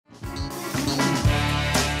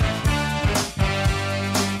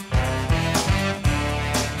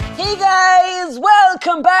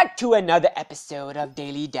Welcome back to another episode of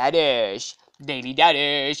Daily Dadish. Daily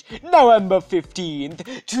Dadish, November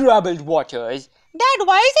 15th, Troubled Waters. Dad,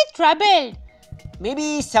 why is it troubled?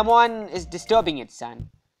 Maybe someone is disturbing it, son.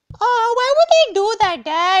 Oh, why would they do that,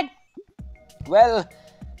 Dad? Well,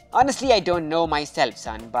 honestly, I don't know myself,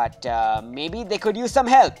 son, but maybe they could use some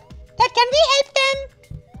help. Dad, can we help them?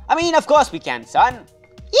 I mean, of course we can, son.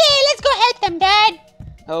 Yeah, let's go help them, Dad.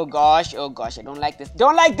 Oh gosh, I don't like this.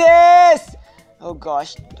 Don't like this! Oh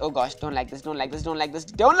gosh, don't like this.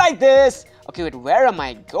 Okay, wait, where am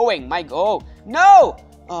I going? No!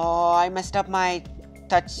 Oh, I messed up my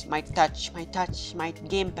gamepad.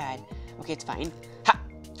 Okay, it's fine. Ha!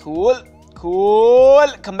 Cool.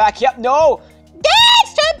 Come back here. No! Dad,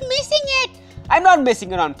 stop missing it. I'm not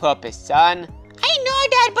missing it on purpose, son. I know,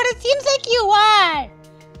 Dad, but it seems like you are.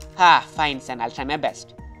 Ha, fine, son. I'll try my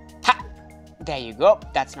best. Ha! There you go.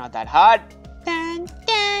 That's not that hard. Dun, dun,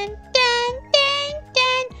 dun, dun,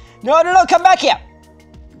 dun. No, come back here.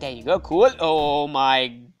 There you go, cool. Oh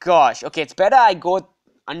my gosh. Okay, it's better I go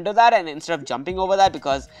under that and instead of jumping over that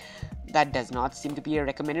because that does not seem to be a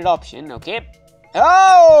recommended option, okay?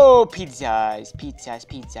 Oh, pizzas.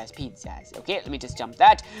 Okay, let me just jump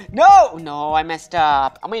that. No, I messed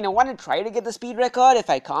up. I mean, I want to try to get the speed record.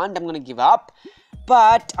 If I can't, I'm going to give up.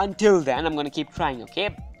 But until then, I'm going to keep trying,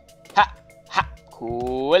 okay? Ha,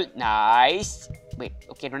 cool, nice. Wait,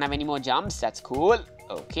 okay, don't have any more jumps. That's cool.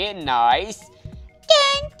 Okay, nice.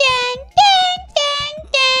 Dun, dun, dun, dun,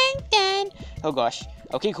 dun, dun. Oh gosh.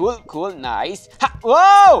 Okay, cool, nice. Ha!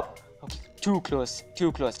 Whoa! Okay, too close.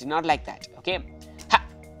 Did not like that. Okay. Ha!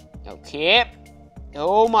 Okay.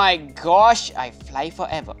 Oh my gosh, I fly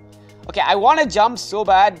forever. Okay, I want to jump so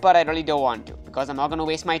bad, but I really don't want to because I'm not going to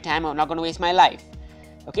waste my time. I'm not going to waste my life.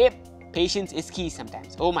 Okay? Patience is key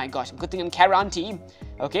sometimes. Oh my gosh, good thing I'm Karanti.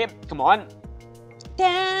 Okay, come on.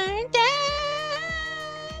 Dun,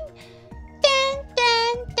 dun, dun,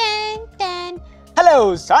 dun, dun.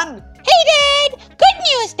 Hello, son. Hey, Dad! Good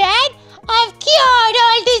news, Dad! I've cured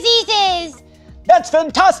all diseases! That's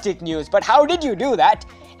fantastic news, but how did you do that?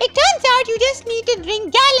 It turns out you just need to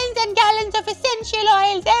drink gallons and gallons of essential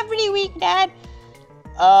oils every week, Dad.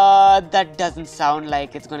 That doesn't sound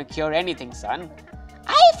like it's gonna cure anything, son.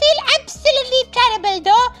 I feel absolutely terrible,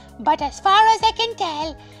 though, but as far as I can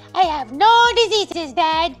tell, I have no diseases,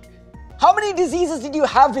 Dad. How many diseases did you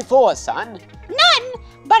have before, son? None,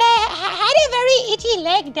 but I had a very itchy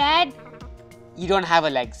leg, Dad. You don't have a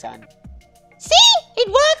leg, son. See? It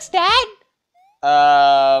works, Dad.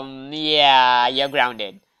 Yeah, you're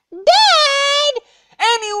grounded. Dad!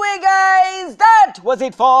 Anyway, guys, that was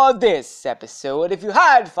it for this episode. If you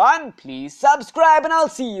had fun, please subscribe and I'll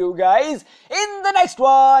see you guys in the next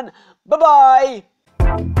one. Bye-bye.